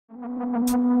You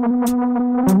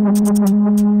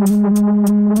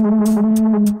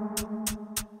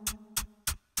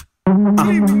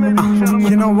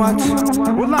know what?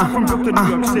 We're live from Brooklyn, New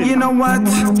York City. You know what?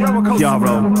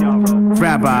 Jaro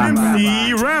Rabbi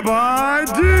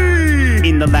D.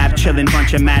 In the lab chillin',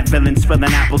 bunch of mad villains, spillin'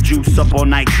 apple juice up all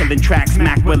night, killing tracks,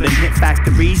 Mac willin', hit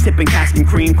factories, sipping cask and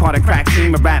cream, caught a crack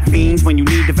team of rap fiends. When you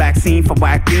need the vaccine for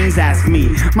whack beans, ask me.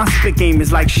 My spit game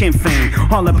is like Sinn Féin,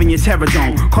 all up in your terror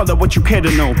zone. Call it what you care to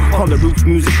know. Call it roots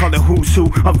music, call it who's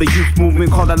who of the youth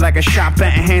movement. Call it like a shot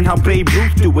bet and hand how Babe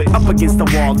Ruth do it. Up against the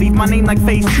wall, leave my name like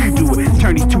Phase 2 do it.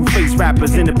 Turn these two-faced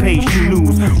rappers into page 2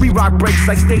 news. We rock breaks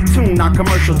like stay tuned, not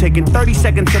commercial. Taking 30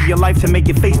 seconds of your life to make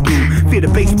your face bloom. Feel the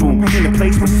bass boom in the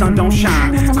place where sun don't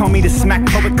shine. Call me the smack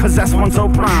poet cause that's one so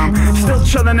prime. Still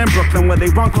chillin' in Brooklyn where they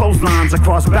run clotheslines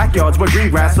across backyards where green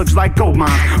grass looks like gold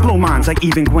mines. Blow minds like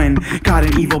even Gwen. Got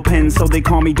an evil pen so they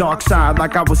call me Darkside,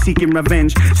 like I was seeking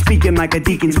revenge. Speaking like a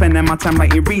deacon, spending my time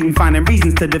writing, reading, finding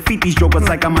reasons to defeat these jokers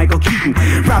like I'm Michael Keaton.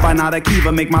 Rabbi not a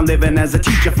Kiva, make my living as a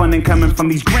teacher. Funding coming from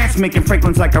these grants, making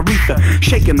Franklin's like Aretha.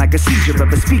 Shaking like a seizure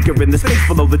of a speaker in the space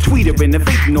below the tweeter.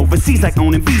 Innovating overseas like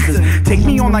owning visas. Take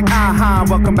me on like aha,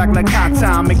 welcome back like hot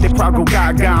time. Make the crowd go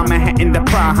gaga, Manhattan to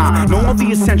Praha. Know all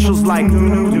the essentials like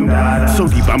so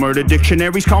deep I murder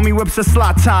dictionaries, call me whips a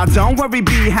slata. Don't worry,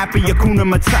 be happy, Hakuna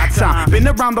Matata. Been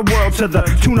around the world to the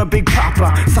tuna Big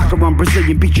Papa. Soccer on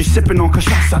Brazilian beaches, sipping on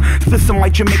cachaça. Split some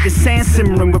white Jamaican sand,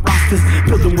 simmering with rastas.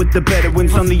 Building with the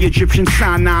Bedouins on the Egyptian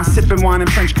Sinai. Sipping wine in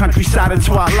French countryside at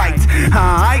twilight.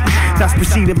 Alright, that's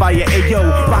preceded by your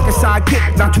Ayo. Rock a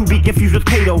sidekick, not to be confused with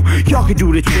Kato. Y'all can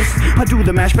do the twist, I do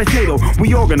the mashed potato.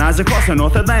 We organize across the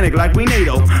North Atlantic like we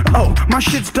NATO. Oh, my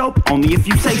shit's dope, only if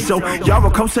you say so.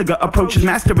 Jaro COssiga approaches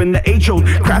mastering the age-old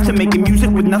craft of making music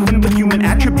with nothing but human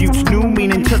attributes. New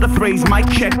meaning to the phrase, mic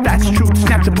check, that's truth.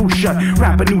 Snap the booth shut,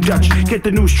 rap a new Dutch, get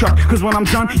the news truck. Cause when I'm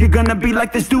done, you're gonna be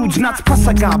like this dude's nuts. Plus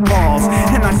I got balls,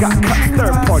 and I got cuts.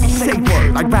 Third party, say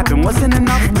word, like rapping wasn't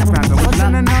enough. Rapping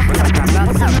wasn't enough.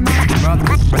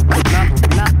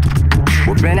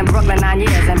 We've been in Brooklyn 9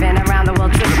 years and been around the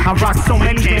world too. I rock so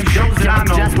many damn shows that I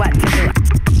know just what to do.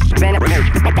 Been in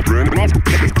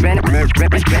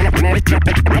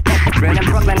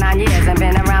Brooklyn 9 years and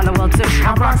been around the world too.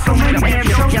 I rock so many damn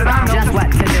shows that I know just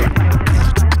what to do.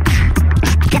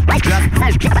 Just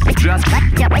what to do.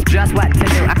 Just what to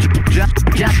do.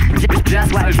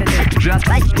 Just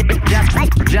what to do.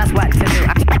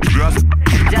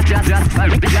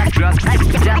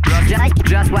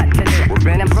 Just what to do. We've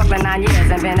been in Brooklyn 9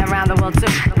 years and been around the world too.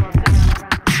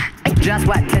 Just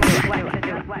what to do.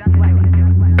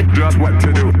 Just what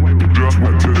to do. Just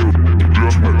what to do.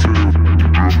 Just what to do.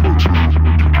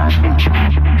 Just what to do.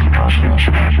 Just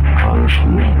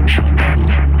what to do.